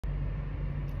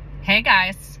Hey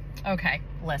guys. Okay,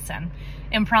 listen.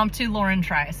 Impromptu Lauren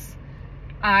tries.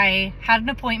 I had an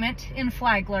appointment in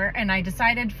Flagler and I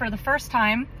decided for the first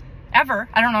time ever,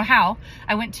 I don't know how,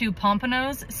 I went to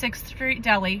Pompano's 6th Street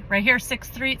Deli, right here,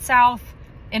 6th Street South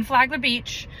in Flagler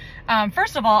Beach.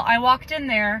 First of all, I walked in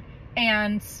there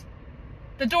and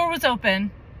the door was open,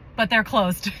 but they're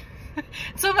closed.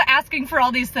 So I'm asking for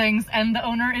all these things and the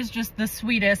owner is just the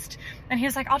sweetest. And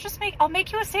he's like, I'll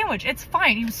make you a sandwich. It's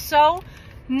fine. He was so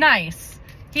nice.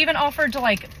 He even offered to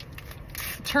like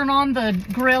turn on the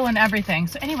grill and everything.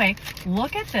 So anyway,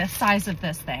 look at this size of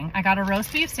this thing. I got a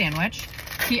roast beef sandwich.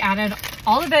 He added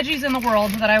all the veggies in the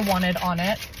world that I wanted on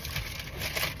it.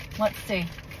 Let's see.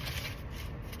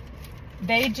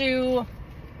 They do,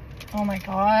 oh my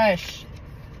gosh,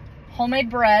 homemade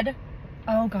bread.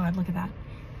 Oh God, look at that.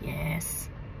 Yes,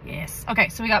 yes. Okay,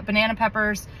 so we got banana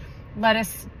peppers,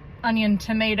 lettuce, onion,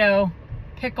 tomato,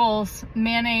 pickles,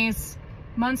 mayonnaise,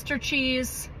 Munster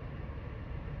cheese,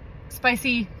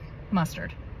 spicy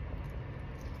mustard.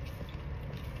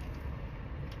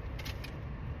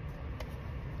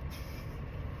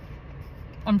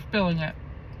 I'm feeling it.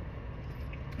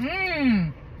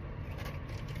 Mmm.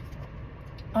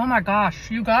 Oh my gosh,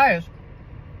 you guys.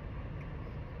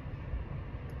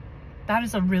 That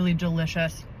is a really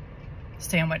delicious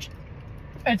sandwich.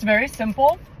 It's very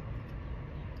simple.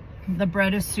 The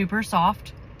bread is super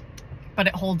soft, but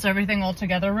it holds everything all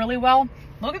together really well.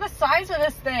 Look at the size of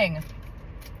this thing.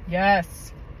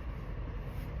 Yes.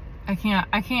 I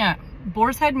can't.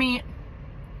 Boar's Head meat.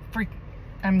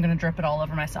 I'm gonna drip it all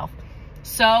over myself.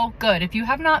 So good. If you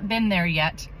have not been there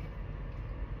yet,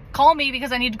 call me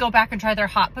because I need to go back and try their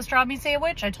hot pastrami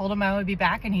sandwich. I told him I would be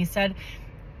back and he said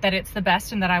that it's the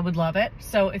best and that I would love it.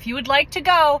 So if you would like to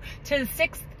go to the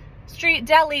 6th Street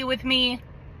Deli with me,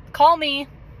 call me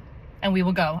and we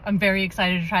will go. I'm very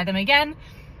excited to try them again.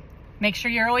 Make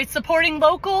sure you're always supporting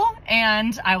local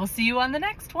and I will see you on the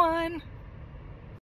next one.